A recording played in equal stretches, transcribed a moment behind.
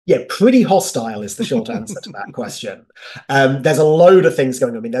Yeah, pretty hostile is the short answer to that question. There's a load of things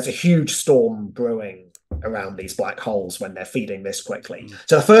going on. I mean, there's a huge storm brewing around these black holes when they're feeding this quickly.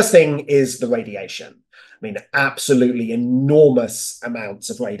 So the first thing is the radiation. I mean, absolutely enormous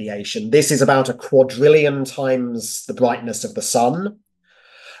amounts of radiation. This is about a quadrillion times the brightness of the sun.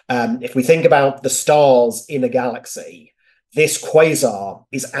 If we think about the stars in a galaxy, this quasar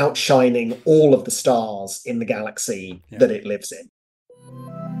is outshining all of the stars in the galaxy that it lives in.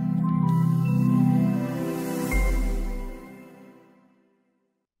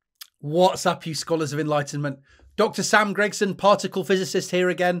 What's up, you scholars of enlightenment? Dr. Sam Gregson, particle physicist here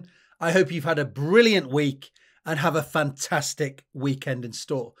again. I hope you've had a brilliant week and have a fantastic weekend in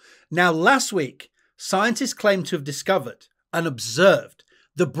store. Now, last week, scientists claimed to have discovered and observed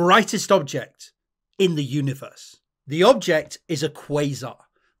the brightest object in the universe. The object is a quasar,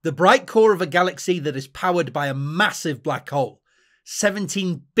 the bright core of a galaxy that is powered by a massive black hole,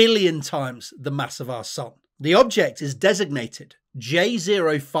 17 billion times the mass of our sun. The object is designated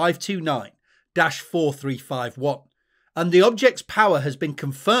J0529-4351, and the object's power has been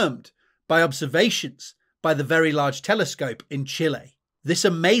confirmed by observations by the Very Large Telescope in Chile. This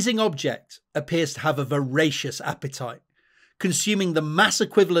amazing object appears to have a voracious appetite, consuming the mass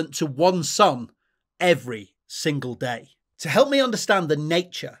equivalent to one sun every single day. To help me understand the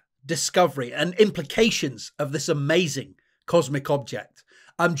nature, discovery, and implications of this amazing cosmic object,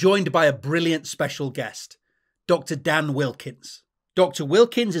 I'm joined by a brilliant special guest, Dr. Dan Wilkins. Dr.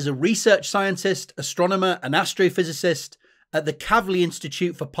 Wilkins is a research scientist, astronomer, and astrophysicist at the Kavli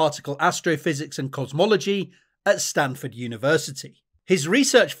Institute for Particle Astrophysics and Cosmology at Stanford University. His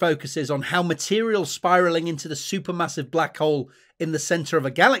research focuses on how material spiraling into the supermassive black hole in the center of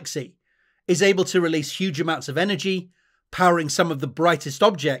a galaxy is able to release huge amounts of energy, powering some of the brightest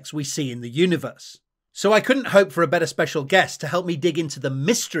objects we see in the universe. So I couldn't hope for a better special guest to help me dig into the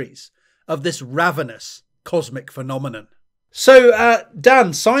mysteries of this ravenous cosmic phenomenon. So,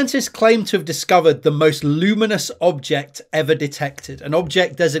 Dan, scientists claim to have discovered the most luminous object ever detected, an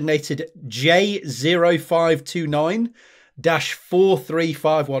object designated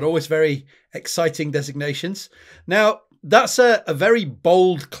J0529-4351. Always very exciting designations. Now, that's a very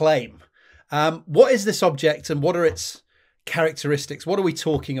bold claim. What is this object and what are its characteristics? What are we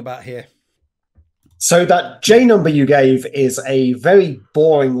talking about here? So that J number you gave is a very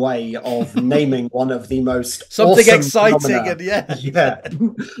boring way of naming one of the most something awesome exciting phenomena. and yeah.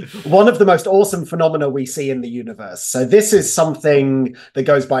 One of the most awesome phenomena we see in the universe. So this is something that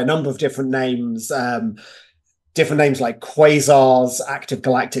goes by a number of different names like quasars, active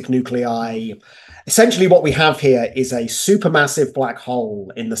galactic nuclei. Essentially, what we have here is a supermassive black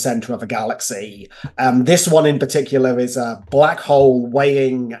hole in the center of a galaxy. This one in particular is a black hole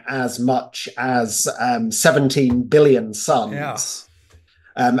weighing as much as 17 billion suns. Yeah.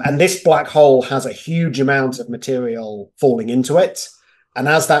 And this black hole has a huge amount of material falling into it. And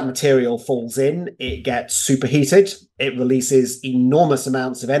as that material falls in, it gets superheated. It releases enormous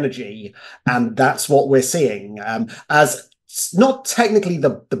amounts of energy. And that's what we're seeing. As it's not technically the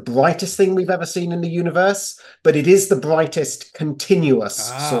brightest thing we've ever seen in the universe, but it is the brightest continuous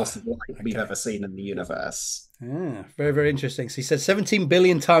source of light we've ever seen in the universe. Yeah, very, very interesting. So he said 17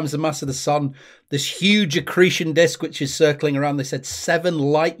 billion times the mass of the sun, this huge accretion disk, which is circling around, they said 7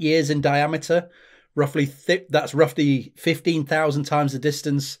 light years in diameter, that's roughly 15,000 times the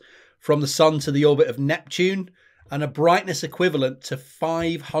distance from the sun to the orbit of Neptune, and a brightness equivalent to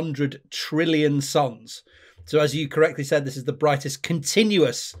 500 trillion suns. So as you correctly said, this is the brightest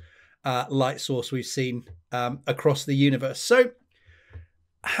continuous light source we've seen across the universe. So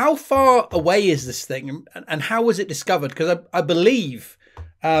how far away is this thing and how was it discovered? Because I believe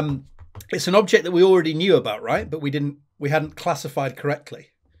it's an object that we already knew about, right? But we hadn't classified correctly.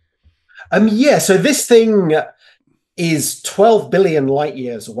 Yeah, so this thing is 12 billion light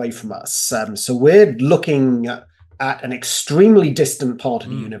years away from us. So we're looking at an extremely distant part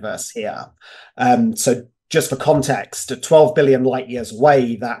of the universe here. So just for context, at 12 billion light years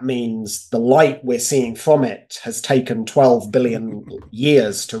away, that means the light we're seeing from it has taken 12 billion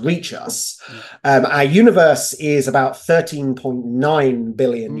years to reach us. Our universe is about 13.9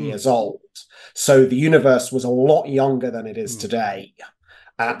 billion years old. So the universe was a lot younger than it is today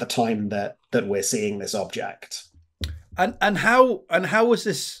at the time that we're seeing this object. And how was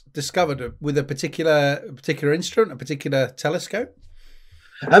this discovered? With a particular instrument, a particular telescope?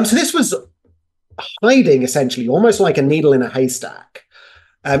 So this was hiding essentially almost like a needle in a haystack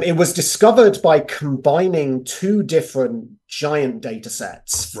It was discovered by combining two different giant data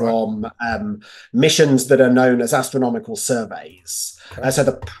sets from missions that are known as astronomical surveys. Okay. So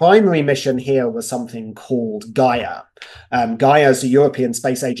the primary mission here was something called Gaia. Gaia is a European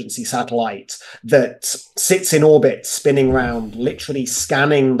Space Agency satellite that sits in orbit, spinning around, literally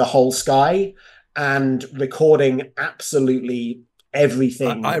scanning the whole sky and recording absolutely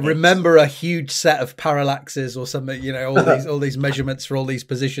everything. I remember a huge set of parallaxes or something, you know, all these measurements for all these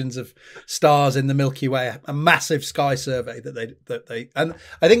positions of stars in the Milky Way, a massive sky survey that they and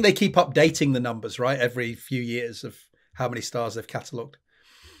I think they keep updating the numbers, right, every few years of how many stars they've catalogued.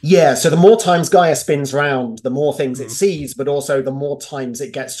 Yeah, so the more times Gaia spins round, the more things it sees, but also the more times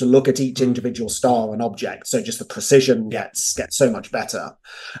it gets to look at each individual star and object. So just the precision gets so much better.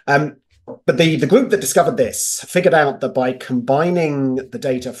 But the group that discovered this figured out that by combining the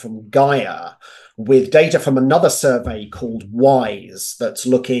data from Gaia with data from another survey called WISE, that's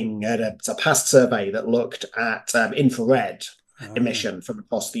looking at it's a past survey that looked at infrared emission from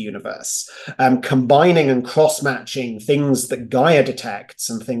across the universe, combining and cross-matching things that Gaia detects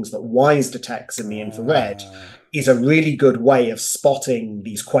and things that WISE detects in the infrared is a really good way of spotting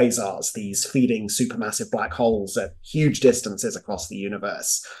these quasars, these feeding supermassive black holes at huge distances across the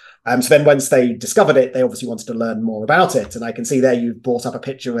universe. So then once they discovered it, they obviously wanted to learn more about it. And I can see there you've brought up a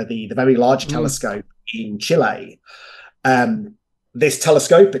picture of the Very Large Telescope in Chile. This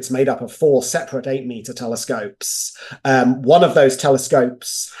telescope, it's made up of 4 separate 8-meter telescopes. One of those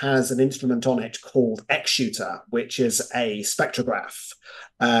telescopes has an instrument on it called X-Shooter, which is a spectrograph,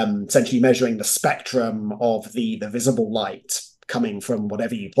 essentially measuring the spectrum of the visible light coming from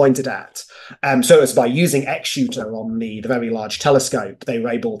whatever you pointed at. So it was by using X-Shooter on the Very Large Telescope, they were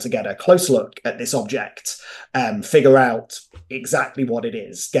able to get a close look at this object, figure out exactly what it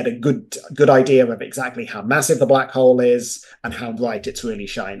is, get a good idea of exactly how massive the black hole is and how bright it's really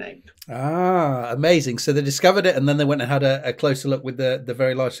shining. Amazing. So they discovered it and then they went and had a closer look with the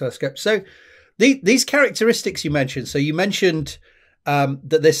Very Large Telescope. So these characteristics you mentioned, so you mentioned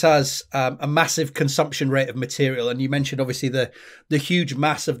that this has a massive consumption rate of material, and you mentioned obviously the huge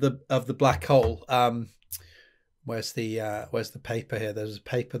mass of the black hole. Where's the paper here? There's a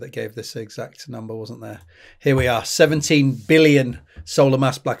paper that gave this exact number, wasn't there? Here we are, 17 billion solar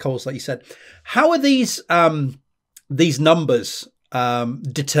mass black holes, like you said. How are these numbers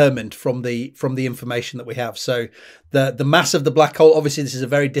determined from the information that we have? So the mass of the black hole, obviously this is a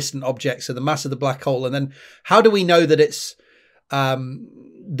very distant object, so the mass of the black hole, and then how do we know that it's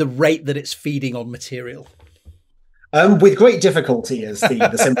the rate that it's feeding on material? With great difficulty is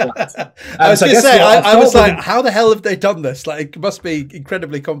the simple answer. I was going to say, I was like, how the hell have they done this? Like, it must be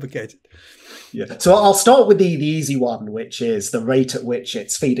incredibly complicated. Yeah. So I'll start with the easy one, which is the rate at which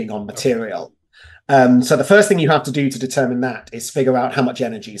it's feeding on material. Okay. So the first thing you have to do to determine that is figure out how much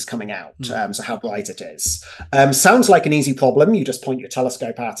energy is coming out, so how bright it is. Sounds like an easy problem. You just point your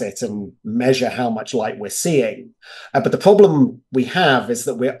telescope at it and measure how much light we're seeing. But the problem we have is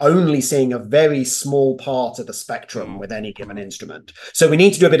that we're only seeing a very small part of the spectrum with any given instrument. So we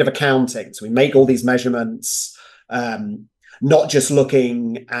need to do a bit of accounting. So we make all these measurements, not just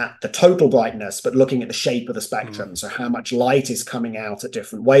looking at the total brightness, but looking at the shape of the spectrum. So how much light is coming out at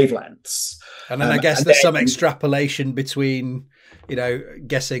different wavelengths. And then I guess there's some extrapolation between, you know,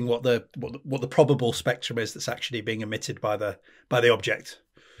 guessing what the probable spectrum is that's actually being emitted by the object.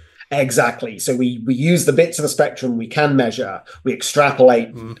 Exactly. So we use the bits of the spectrum we can measure, we extrapolate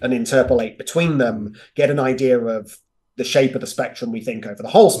and interpolate between them, get an idea of the shape of the spectrum we think over the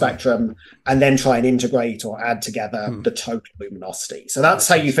whole spectrum, and then try and integrate or add together the total luminosity. So that's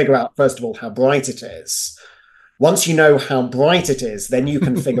how you figure out, first of all, how bright it is. Once you know how bright it is, then you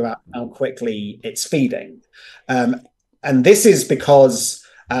can figure out how quickly it's feeding. And this is because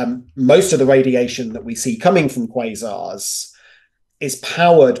most of the radiation that we see coming from quasars is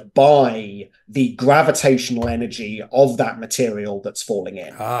powered by the gravitational energy of that material that's falling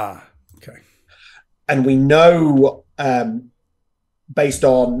in. Okay. And we know, based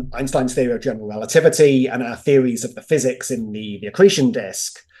on Einstein's theory of general relativity and our theories of the physics in the accretion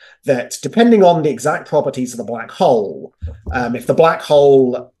disk, that depending on the exact properties of the black hole, if the black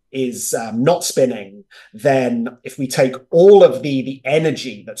hole is not spinning, then if we take all of the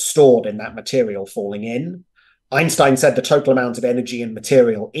energy that's stored in that material falling in, Einstein said the total amount of energy in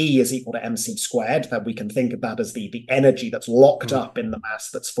material E is equal to mc squared, that we can think of that as the energy that's locked up in the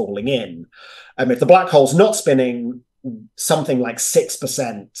mass that's falling in. If the black hole's not spinning, something like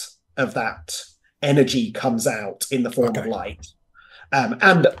 6% of that energy comes out in the form of light.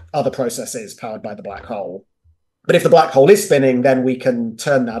 And other processes powered by the black hole. But if the black hole is spinning, then we can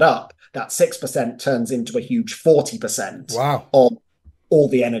turn that up. That 6% turns into a huge 40% all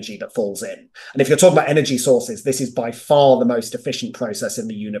the energy that falls in. And if you're talking about energy sources, this is by far the most efficient process in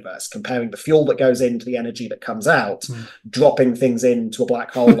the universe, comparing the fuel that goes into the energy that comes out. Dropping things into a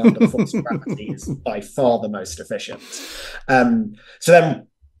black hole under the force of gravity is by far the most efficient. So then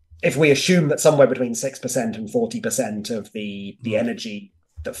if we assume that somewhere between 6% and 40% of the energy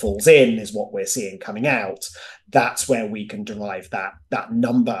that falls in is what we're seeing coming out, that's where we can derive that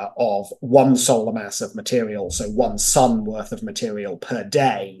number of one solar mass of material, so one sun worth of material per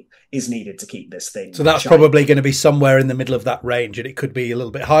day is needed to keep this thing. So that's probably going to be somewhere in the middle of that range, and it could be a little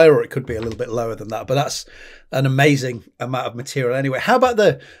bit higher or it could be a little bit lower than that, but that's an amazing amount of material anyway. How about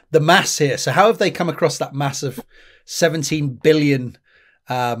the mass here? So how have they come across that mass of 17 billion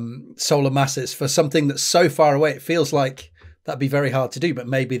solar masses for something that's so far away? It feels like that'd be very hard to do, but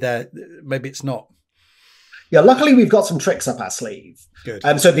maybe it's not. Yeah, luckily we've got some tricks up our sleeve. Good.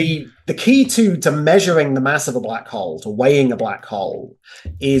 So the key to measuring the mass of a black hole, to weighing a black hole,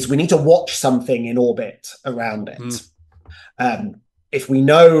 is we need to watch something in orbit around it. If we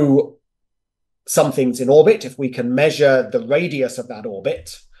know something's in orbit, if we can measure the radius of that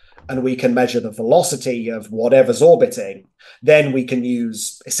orbit, and we can measure the velocity of whatever's orbiting, then we can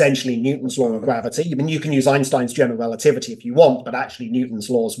use essentially Newton's law of gravity. I mean, you can use Einstein's general relativity if you want, but actually Newton's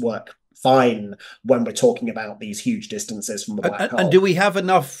laws work fine when we're talking about these huge distances from the black hole. And do we have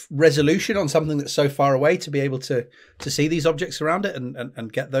enough resolution on something that's so far away to be able to see these objects around it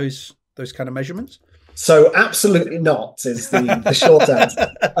and get those kind of measurements? So absolutely not is the short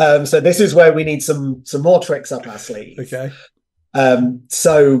answer. So this is where we need some more tricks up our sleeve. Okay.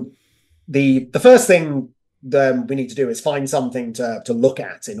 So the first thing that we need to do is find something to look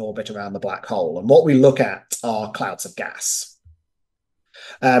at in orbit around the black hole. And what we look at are clouds of gas.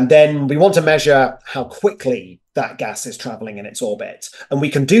 Then we want to measure how quickly that gas is traveling in its orbit. And we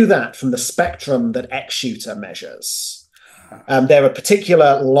can do that from the spectrum that X-shooter measures. There are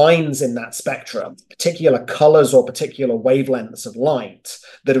particular lines in that spectrum, particular colors or particular wavelengths of light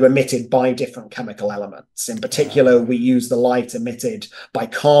that are emitted by different chemical elements. In particular, we use the light emitted by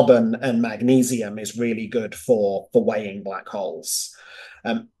carbon and magnesium is really good for weighing black holes.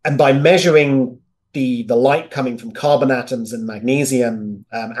 And by measuring the light coming from carbon atoms and magnesium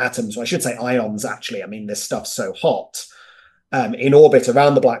atoms, or I should say ions, actually, I mean, this stuff's so hot, in orbit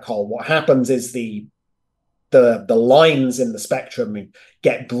around the black hole, what happens is the lines in the spectrum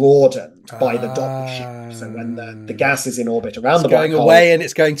get broadened by the Doppler shift. So when the gas is in orbit around the black hole, it's going away and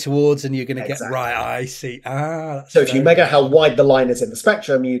it's going towards, and you're going to get right. I see. So if you measure how wide the line is in the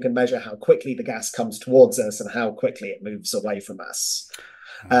spectrum, you can measure how quickly the gas comes towards us and how quickly it moves away from us.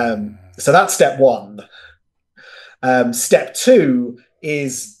 So that's step one. Step two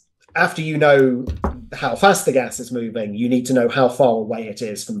is, after you know how fast the gas is moving, you need to know how far away it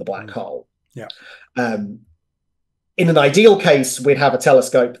is from the black hole. Yeah. In an ideal case, we'd have a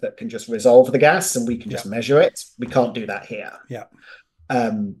telescope that can just resolve the gas and we can just measure it. We can't do that here. Yeah.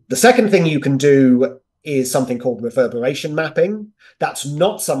 The second thing you can do is something called reverberation mapping. That's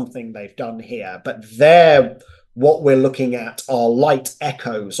not something they've done here, but what we're looking at are light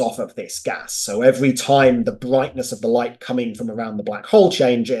echoes off of this gas. So every time the brightness of the light coming from around the black hole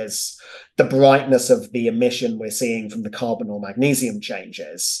changes, the brightness of the emission we're seeing from the carbon or magnesium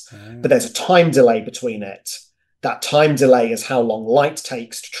changes. But there's a time delay between it. That time delay is how long light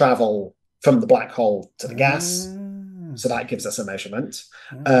takes to travel from the black hole to the gas. So that gives us a measurement.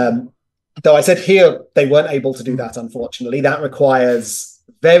 Though I said here they weren't able to do that, unfortunately. That requires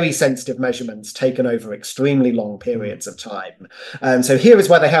very sensitive measurements taken over extremely long periods of time. So here is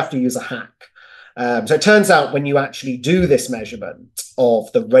where they have to use a hack. So it turns out when you actually do this measurement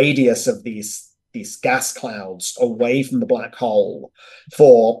of the radius of these gas clouds away from the black hole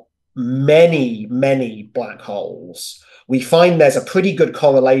for many, many black holes, we find there's a pretty good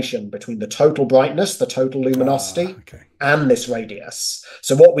correlation between the total brightness, the total luminosity, and this radius.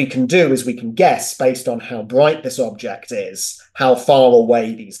 So what we can do is we can guess, based on how bright this object is, how far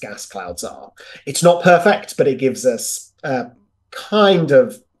away these gas clouds are. It's not perfect, but it gives us a kind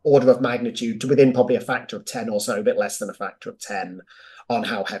of order of magnitude to within probably a factor of 10 or so, a bit less than a factor of 10 on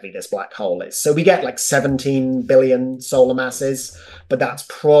how heavy this black hole is. So we get like 17 billion solar masses, but that's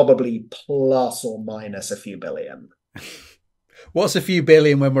probably plus or minus a few billion. What's a few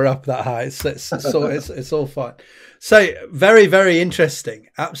billion when we're up that high? It's all fine. So very, very interesting.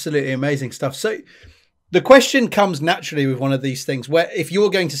 Absolutely amazing stuff. So the question comes naturally with one of these things where if you're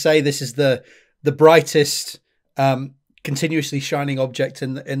going to say this is the brightest continuously shining object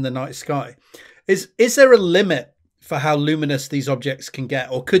in the night sky, is there a limit for how luminous these objects can get,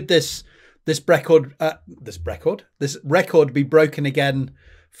 or could this record be broken again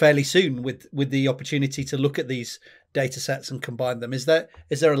fairly soon with the opportunity to look at these data sets and combine them. Is there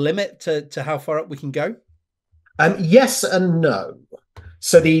a limit to how far up we can go? Yes and no.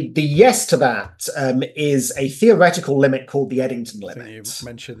 So the yes to that is a theoretical limit called the Eddington limit. You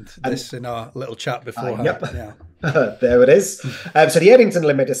mentioned this in our little chat beforehand. Yep. Yeah. There it is. So the Eddington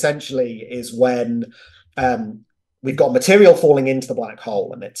limit essentially is when we've got material falling into the black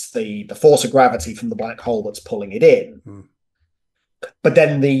hole, and it's the force of gravity from the black hole that's pulling it in. But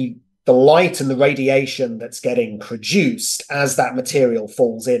then the light and the radiation that's getting produced as that material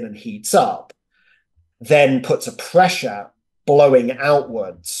falls in and heats up then puts a pressure blowing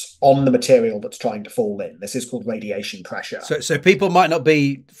outwards on the material that's trying to fall in. This is called radiation pressure. So people might not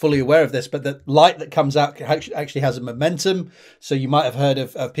be fully aware of this, but the light that comes out actually has a momentum. So you might have heard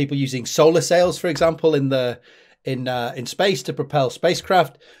of people using solar sails, for example, in space to propel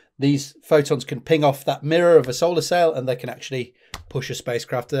spacecraft. These photons can ping off that mirror of a solar sail, and they can actually push a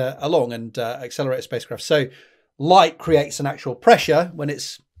spacecraft along and accelerate a spacecraft. So light creates an actual pressure when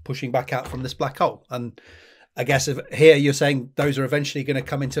it's pushing back out from this black hole. And I guess here you're saying those are eventually going to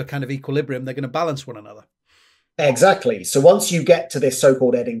come into a kind of equilibrium. They're going to balance one another. Exactly. So once you get to this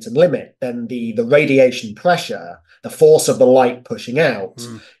so-called Eddington limit, then the radiation pressure, the force of the light pushing out,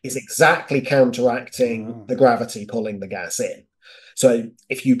 is exactly counteracting the gravity pulling the gas in. So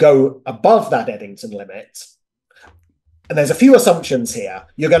if you go above that Eddington limit, and there's a few assumptions here,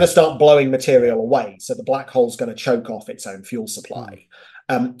 you're going to start blowing material away. So the black hole's going to choke off its own fuel supply.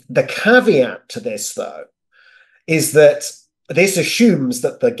 The caveat to this, though, is that this assumes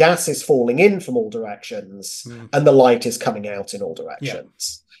that the gas is falling in from all directions and the light is coming out in all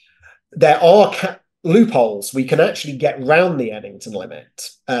directions. There are loopholes. We can actually get round the Eddington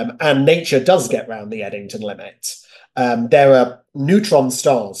limit, and nature does get round the Eddington limit. There are neutron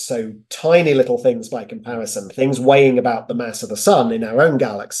stars, so tiny little things by comparison, things weighing about the mass of the sun in our own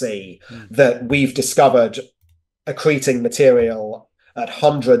galaxy that we've discovered accreting material at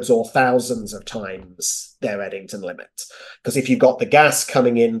hundreds or thousands of times their Eddington limit. Because if you've got the gas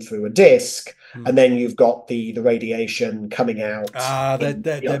coming in through a disk, and then you've got the radiation coming out,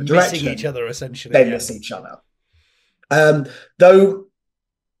 they're missing each other, essentially. They miss each other. Though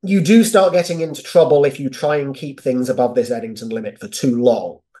you do start getting into trouble if you try and keep things above this Eddington limit for too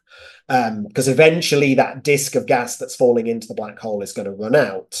long. Because eventually that disk of gas that's falling into the black hole is going to run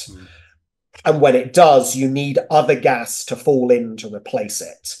out. And when it does, you need other gas to fall in to replace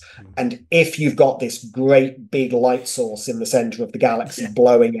it. And if you've got this great big light source in the center of the galaxy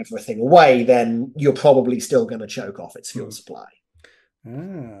blowing everything away, then you're probably still going to choke off its fuel supply.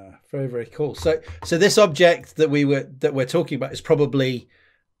 Very, very cool. So this object that we're talking about is probably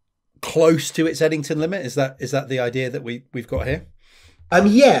close to its Eddington limit. Is that the idea that we've got here?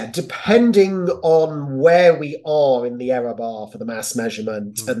 Depending on where we are in the error bar for the mass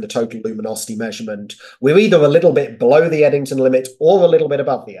measurement and the total luminosity measurement, we're either a little bit below the Eddington limit or a little bit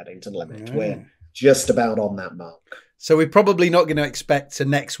above the Eddington limit. We're just about on that mark. So we're probably not going to expect to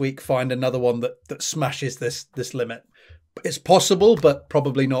next week find another one that smashes this limit. It's possible, but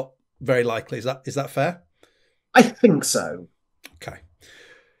probably not very likely. Is that fair? I think so. Okay.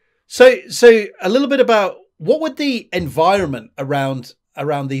 So a little bit about what would the environment around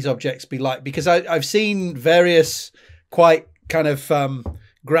these objects be like? Because I've seen various quite kind of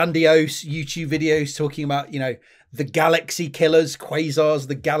grandiose YouTube videos talking about, the galaxy killers, quasars,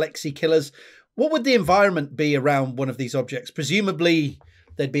 the galaxy killers. What would the environment be around one of these objects? Presumably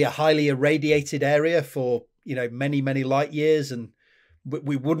there'd be a highly irradiated area for, many, many light years, and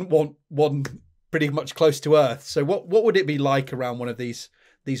we wouldn't want one pretty much close to Earth. So what would it be like around one of these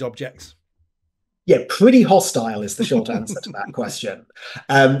objects? Yeah, pretty hostile is the short answer to that question.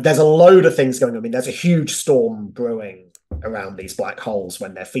 There's a load of things going on. I mean, there's a huge storm brewing around these black holes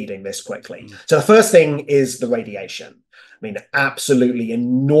when they're feeding this quickly. So the first thing is the radiation. I mean, absolutely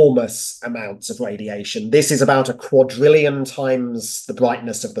enormous amounts of radiation. This is about 1,000,000,000 times the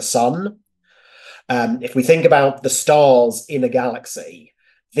brightness of the sun. If we think about the stars in a galaxy,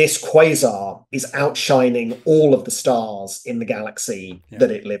 this quasar is outshining all of the stars in the galaxy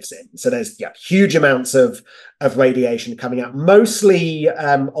that it lives in. So there's huge amounts of radiation coming out, mostly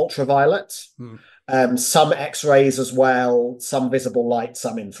ultraviolet, some X-rays as well, some visible light,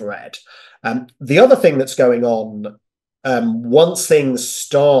 some infrared. The other thing that's going on once things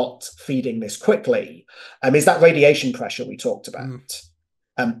start feeding this quickly is that radiation pressure we talked about.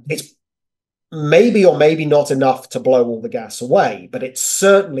 It's maybe or maybe not enough to blow all the gas away, but it's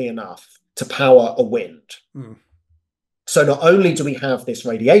certainly enough to power a wind. So not only do we have this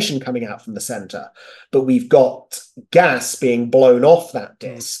radiation coming out from the center, but we've got gas being blown off that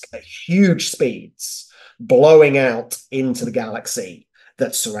disk at huge speeds, blowing out into the galaxy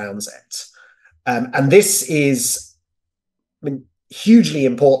that surrounds it. And this is mean, hugely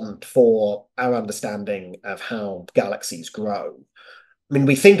important for our understanding of how galaxies grow. I mean,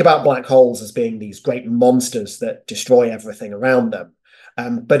 we think about black holes as being these great monsters that destroy everything around them.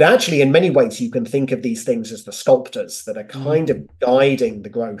 But actually, in many ways, you can think of these things as the sculptors that are kind of guiding the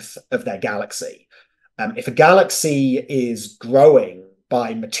growth of their galaxy. If a galaxy is growing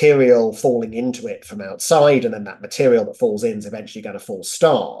by material falling into it from outside, and then that material that falls in is eventually going to fall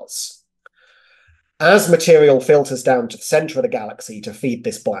stars, as material filters down to the center of the galaxy to feed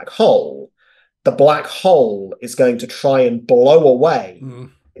this black hole, the black hole is going to try and blow away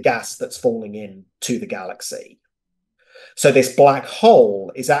the gas that's falling into the galaxy. So this black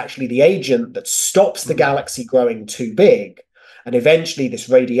hole is actually the agent that stops the galaxy growing too big. And eventually this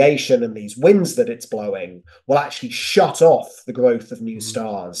radiation and these winds that it's blowing will actually shut off the growth of new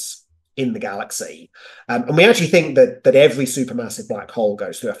stars in the galaxy. And we actually think that every supermassive black hole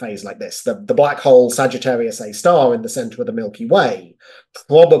goes through a phase like this. The black hole Sagittarius A star in the center of the Milky Way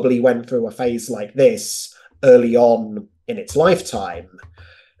probably went through a phase like this early on in its lifetime.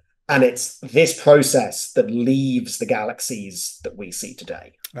 And it's this process that leaves the galaxies that we see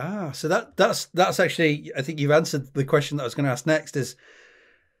today. So that's actually, I think you've answered the question that I was going to ask next, is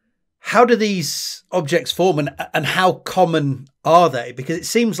how do these objects form and how common are they? Because it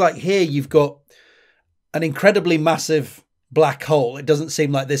seems like here you've got an incredibly massive black hole. It doesn't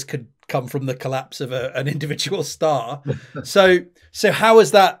seem like this could come from the collapse of an individual star. So how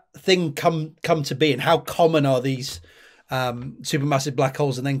has that thing come to be, and how common are these supermassive black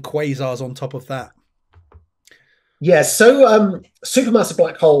holes and then quasars on top of that? Yeah, so supermassive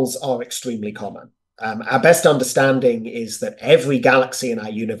black holes are extremely common. Our best understanding is that every galaxy in our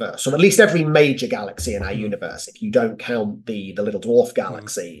universe, or at least every major galaxy in our universe, if you don't count the little dwarf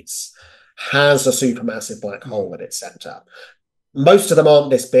galaxies, has a supermassive black hole at its center. Most of them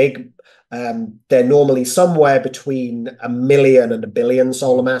aren't this big. They're normally somewhere between 1 million and 1 billion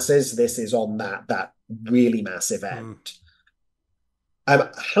solar masses. This is on that really massive end.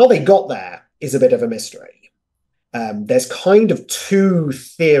 How they got there is a bit of a mystery. There's kind of two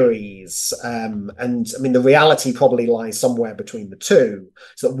theories, and I mean, the reality probably lies somewhere between the two.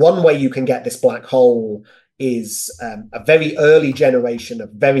 So that one way you can get this black hole is a very early generation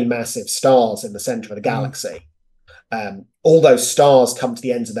of very massive stars in the center of the galaxy. All those stars come to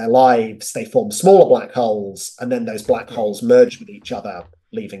the end of their lives, they form smaller black holes, and then those black holes merge with each other,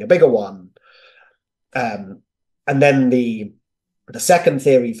 leaving a bigger one. And then the second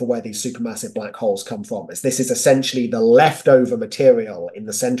theory for where these supermassive black holes come from is this is essentially the leftover material in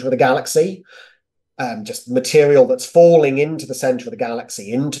the center of the galaxy, just material that's falling into the center of the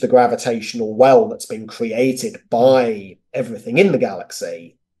galaxy, into the gravitational well that's been created by everything in the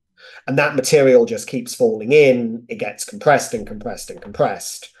galaxy. And that material just keeps falling in, it gets compressed and compressed and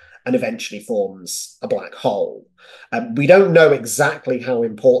compressed, and eventually forms a black hole. We don't know exactly how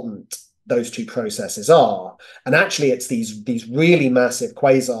important those two processes are. And actually, it's these really massive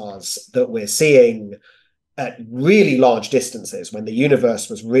quasars that we're seeing at really large distances when the universe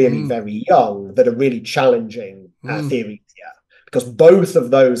was really very young that are really challenging our theories here. Because both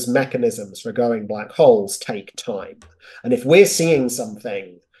of those mechanisms for growing black holes take time. And if we're seeing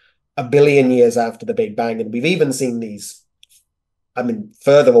something 1 billion years after the Big Bang, and we've even seen these, I mean,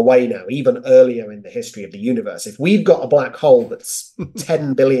 further away now, even earlier in the history of the universe, if we've got a black hole that's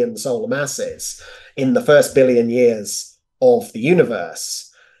 10 billion solar masses in the first 1 billion years of the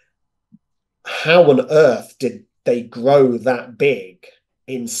universe, how on earth did they grow that big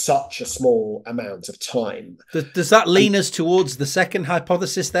in such a small amount of time? Does that lean us towards the second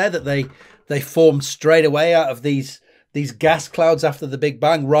hypothesis there, that they formed straight away out of these gas clouds after the Big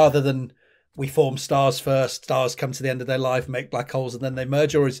Bang, rather than we form stars first, stars come to the end of their life, make black holes, and then they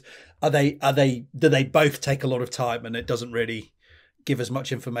merge? Or do they both take a lot of time and it doesn't really give us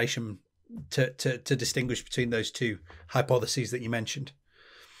much information to distinguish between those two hypotheses that you mentioned?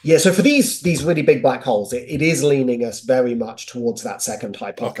 Yeah, so for these really big black holes, it is leaning us very much towards that second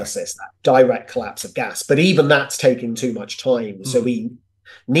hypothesis, that direct collapse of gas. But even that's taking too much time. So we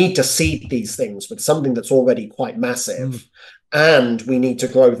need to seed these things with something that's already quite massive, and we need to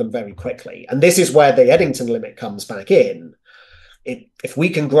grow them very quickly. And this is where the Eddington limit comes back in. If we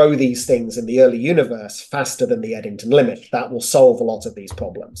can grow these things in the early universe faster than the Eddington limit, that will solve a lot of these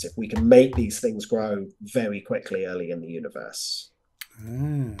problems, if we can make these things grow very quickly early in the universe.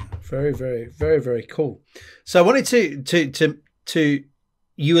 Very, very, very, very cool. So I wanted to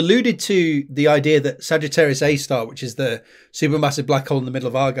you alluded to the idea that Sagittarius A star, which is the supermassive black hole in the middle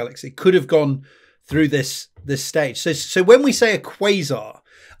of our galaxy, could have gone through this stage. So when we say a quasar,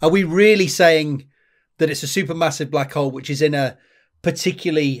 are we really saying that it's a supermassive black hole which is in a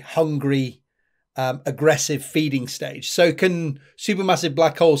particularly hungry aggressive feeding stage. So can supermassive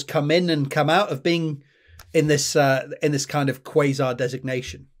black holes come in and come out of being in this kind of quasar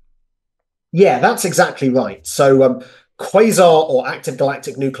designation? Yeah, that's exactly right. So quasar or active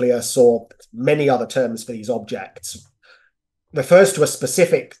galactic nucleus, or many other terms for these objects, refers to a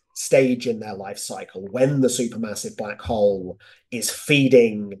specific stage in their life cycle when the supermassive black hole is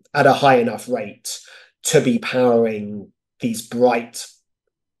feeding at a high enough rate to be powering these bright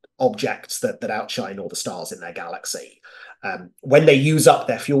objects that outshine all the stars in their galaxy. When they use up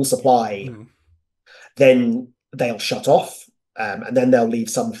their fuel supply, then they'll shut off, and then they'll leave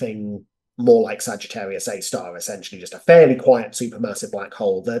something more like Sagittarius A star, essentially just a fairly quiet supermassive black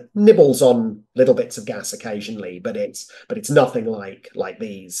hole that nibbles on little bits of gas occasionally, but it's nothing like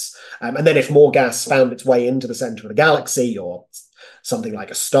these. And then if more gas found its way into the center of the galaxy, or something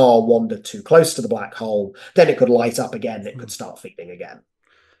like a star wandered too close to the black hole, then it could light up again. It could start feeding again.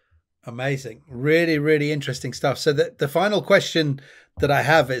 Amazing. Really, really interesting stuff. So the final question that I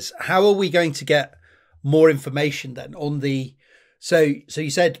have is, how are we going to get more information then on the, so you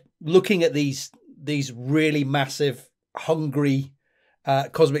said looking at these really massive, hungry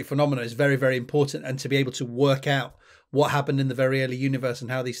cosmic phenomena is very, very important, and to be able to work out what happened in the very early universe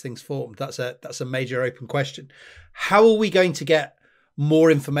and how these things formed, that's a major open question. How are we going to get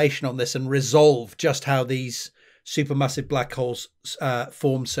more information on this and resolve just how these supermassive black holes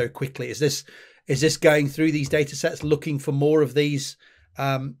form so quickly? Is this going through these data sets looking for more of these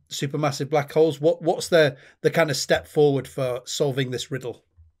supermassive black holes? What's the kind of step forward for solving this riddle?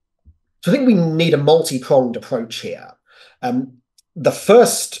 So I think we need a multi-pronged approach here. The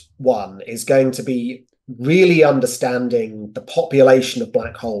first one is going to be really understanding the population of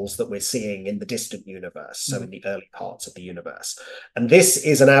black holes that we're seeing in the distant universe, so in the early parts of the universe. And this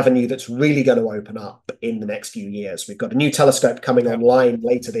is an avenue that's really going to open up in the next few years. We've got a new telescope coming online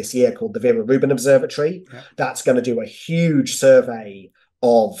later this year called the Vera Rubin Observatory. That's going to do a huge survey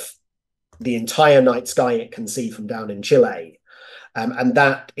of the entire night sky it can see from down in Chile. And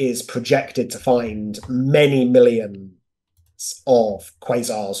that is projected to find many millions of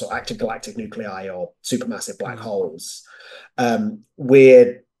quasars or active galactic nuclei or supermassive black holes.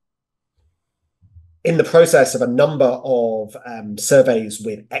 We're in the process of a number of surveys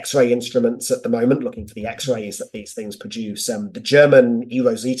with X-ray instruments at the moment, looking for the X-rays that these things produce. The German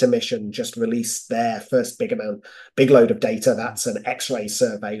eRosita mission just released their first big load of data. That's an X-ray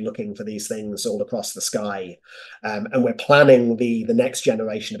survey looking for these things all across the sky. And we're planning the next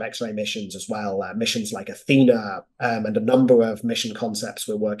generation of X-ray missions as well, missions like Athena, and a number of mission concepts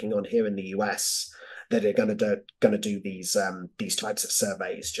we're working on here in the US that are going to do these types of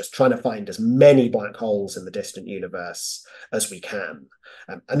surveys, just trying to find as many black holes in the distant universe as we can.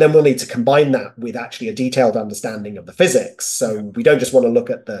 And then we'll need to combine that with actually a detailed understanding of the physics. So we don't just want to look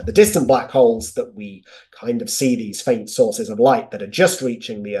at the distant black holes that we kind of see, these faint sources of light that are just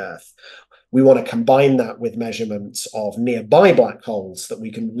reaching the Earth. We want to combine that with measurements of nearby black holes that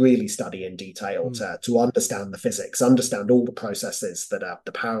we can really study in detail to understand the physics, understand all the processes that are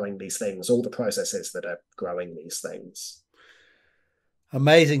powering these things, all the processes that are growing these things.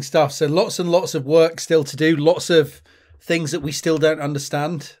 Amazing stuff. So lots and lots of work still to do, lots of things that we still don't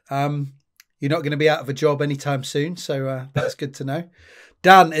understand. You're not going to be out of a job anytime soon, so that's good to know.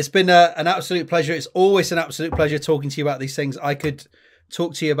 Dan, it's been an absolute pleasure. It's always an absolute pleasure talking to you about these things. I could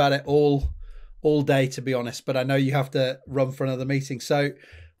talk to you about it all day, to be honest, but I know you have to run for another meeting. So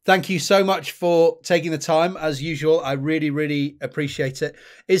thank you so much for taking the time. As usual, I really, really appreciate it.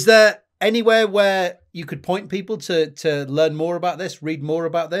 Is there anywhere where you could point people to learn more about this, read more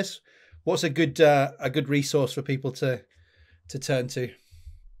about this? What's a good resource for people to turn to?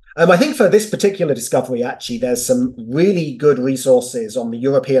 I think for this particular discovery, actually, there's some really good resources on the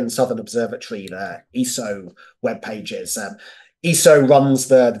European Southern Observatory, the ESO web pages. ESO runs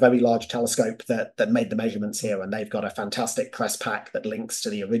the very large telescope that made the measurements here, and they've got a fantastic press pack that links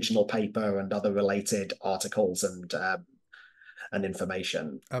to the original paper and other related articles and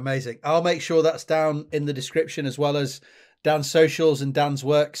information. Amazing. I'll make sure that's down in the description, as well as Dan's socials and Dan's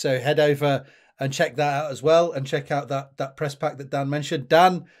work. So head over and check that out as well, and check out that press pack that Dan mentioned.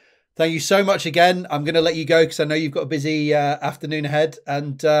 Dan, thank you so much again. I'm going to let you go because I know you've got a busy afternoon ahead,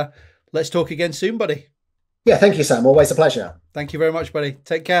 and let's talk again soon, buddy. Yeah, thank you, Sam. Always a pleasure. Thank you very much, buddy.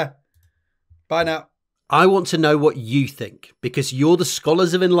 Take care. Bye now. I want to know what you think, because you're the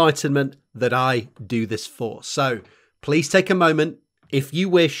scholars of enlightenment that I do this for. So please take a moment, if you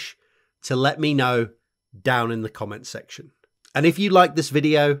wish, to let me know down in the comment section. And if you like this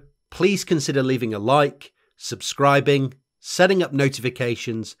video, please consider leaving a like, subscribing, setting up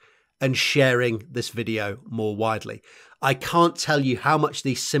notifications, and sharing this video more widely. I can't tell you how much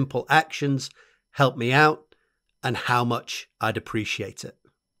these simple actions help me out, and how much I'd appreciate it.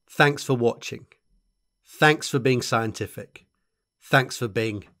 Thanks for watching. Thanks for being scientific. Thanks for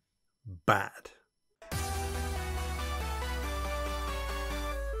being bad.